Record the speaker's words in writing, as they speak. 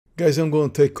Guys, I'm going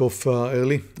to take off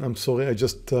early. I'm sorry, I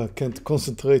just can't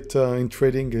concentrate in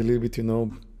trading a little bit, you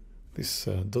know, this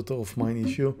daughter of mine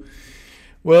issue.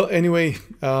 Well, anyway,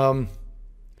 I'm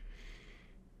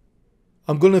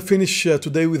going to finish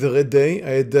today with a red day. I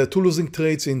had 2 losing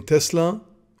trades in Tesla,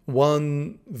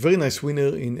 one very nice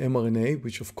winner in MRNA,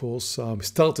 which of course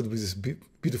started with this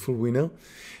beautiful winner.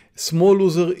 Small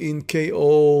loser in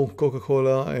KO,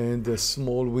 Coca-Cola, and a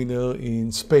small winner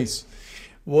in space.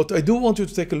 What I do want you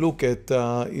to take a look at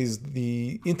is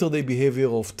the intraday behavior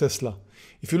of Tesla.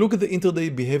 If you look at the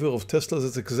intraday behavior of Tesla,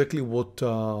 that's exactly what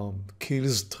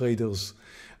kills traders.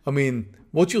 I mean,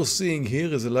 what you're seeing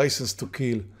here is a license to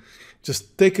kill.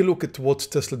 Just take a look at what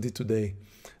Tesla did today.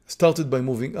 Started by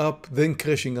moving up, then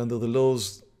crashing under the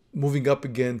lows, moving up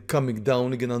again, coming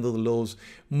down again under the lows,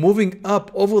 moving up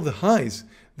over the highs,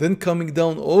 then coming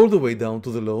down all the way down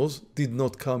to the lows, did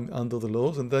not come under the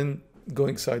lows, and then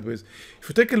going sideways. If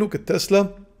you take a look at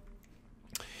Tesla,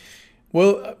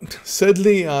 well,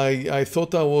 sadly, I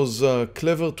thought I was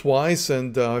clever twice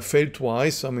and I failed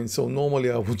twice. I mean, so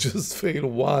normally I would just fail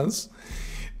once,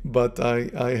 but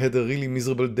I had a really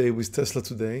miserable day with Tesla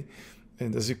today.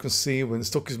 And as you can see, when the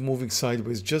stock is moving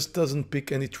sideways, just doesn't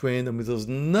pick any trend. I mean, there's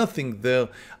nothing there.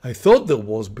 I thought there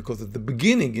was, because at the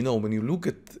beginning, you know, when you look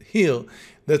at here,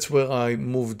 that's where I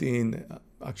moved in.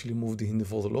 Actually moved in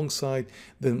for the long side.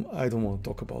 Then I don't want to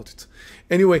talk about it.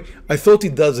 Anyway, I thought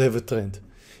it does have a trend.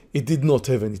 It did not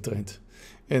have any trend.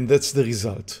 And that's the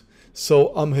result. So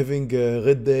I'm having a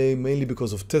red day mainly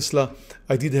because of Tesla.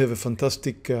 I did have a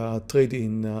fantastic trade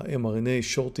in MRNA,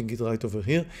 shorting it right over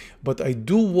here. But I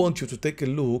do want you to take a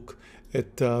look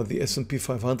at the S&P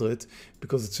 500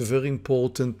 because it's a very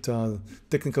important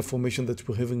technical formation that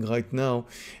we're having right now.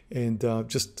 And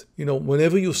just, you know,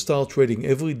 whenever you start trading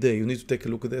every day, you need to take a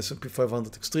look at the S&P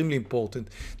 500. Extremely important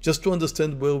just to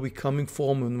understand where we're coming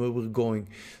from and where we're going.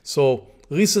 So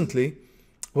recently,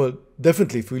 well,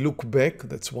 definitely if we look back,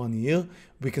 that's 1 year,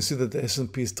 we can see that the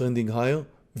S&P is trending higher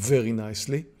very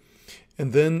nicely.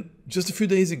 And then just a few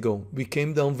days ago, we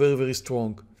came down very, very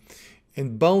strong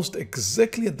and bounced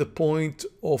exactly at the point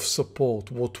of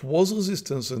support. What was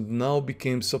resistance and now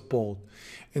became support.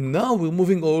 And now we're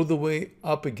moving all the way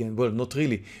up again. Well, not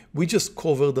really. We just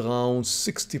covered around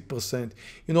 60%.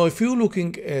 You know, if you're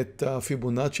looking at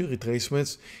Fibonacci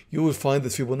retracements, you will find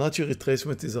that Fibonacci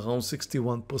retracement is around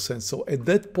 61%. So at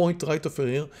that point right over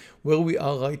here, where we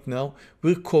are right now,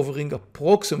 we're covering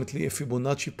approximately a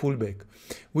Fibonacci pullback,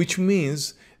 which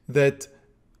means that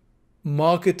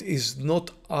market is not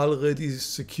already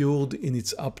secured in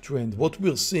its uptrend. What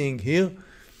we're seeing here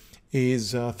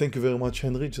is, thank you very much,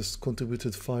 Henry, just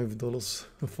contributed $5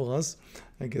 for us.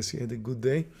 I guess he had a good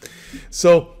day.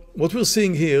 So what we're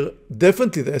seeing here,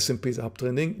 definitely the S&P is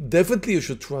uptrending. Definitely you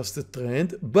should trust the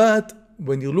trend. But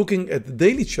when you're looking at the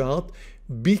daily chart,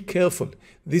 be careful.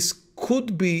 This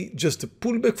could be just a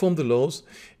pullback from the lows.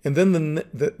 And then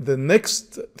the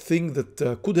next thing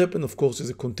that could happen, of course,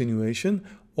 is a continuation.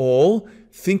 Or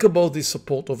think about this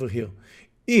support over here.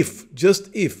 If, just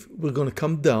if, we're going to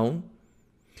come down,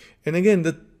 and again,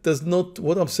 that does not,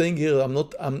 what I'm saying here, I'm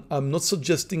not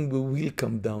suggesting we will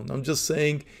come down. I'm just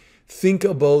saying, think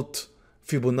about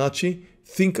Fibonacci,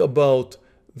 think about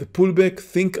the pullback,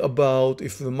 think about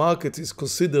if the market is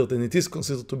considered, and it is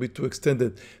considered to be too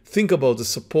extended, think about the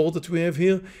support that we have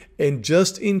here, and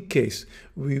just in case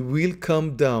we will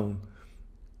come down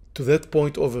to that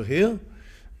point over here,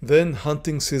 then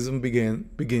hunting season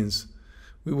begins.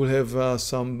 We will have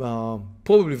some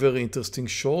probably very interesting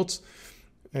shorts.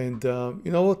 And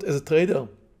you know what, as a trader,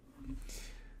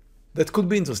 that could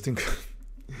be interesting.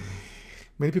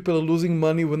 Many people are losing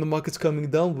money when the market's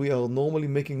coming down. We are normally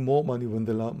making more money when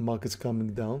the market's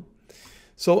coming down.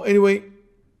 So anyway,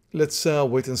 let's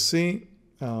wait and see.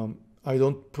 I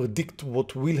don't predict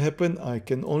what will happen. I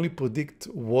can only predict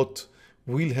what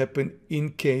will happen in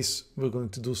case we're going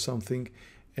to do something.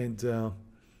 And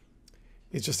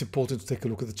it's just important to take a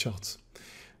look at the charts.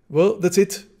 Well, that's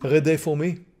it. A red day for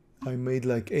me. I made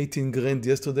like 18 grand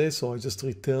yesterday, so I just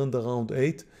returned around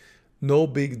 8. No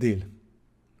big deal.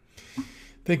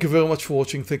 Thank you very much for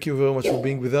watching. Thank you very much for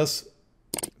being with us.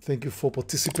 Thank you for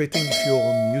participating if you're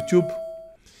on YouTube.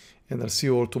 And I'll see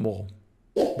you all tomorrow.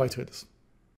 Bye, traders.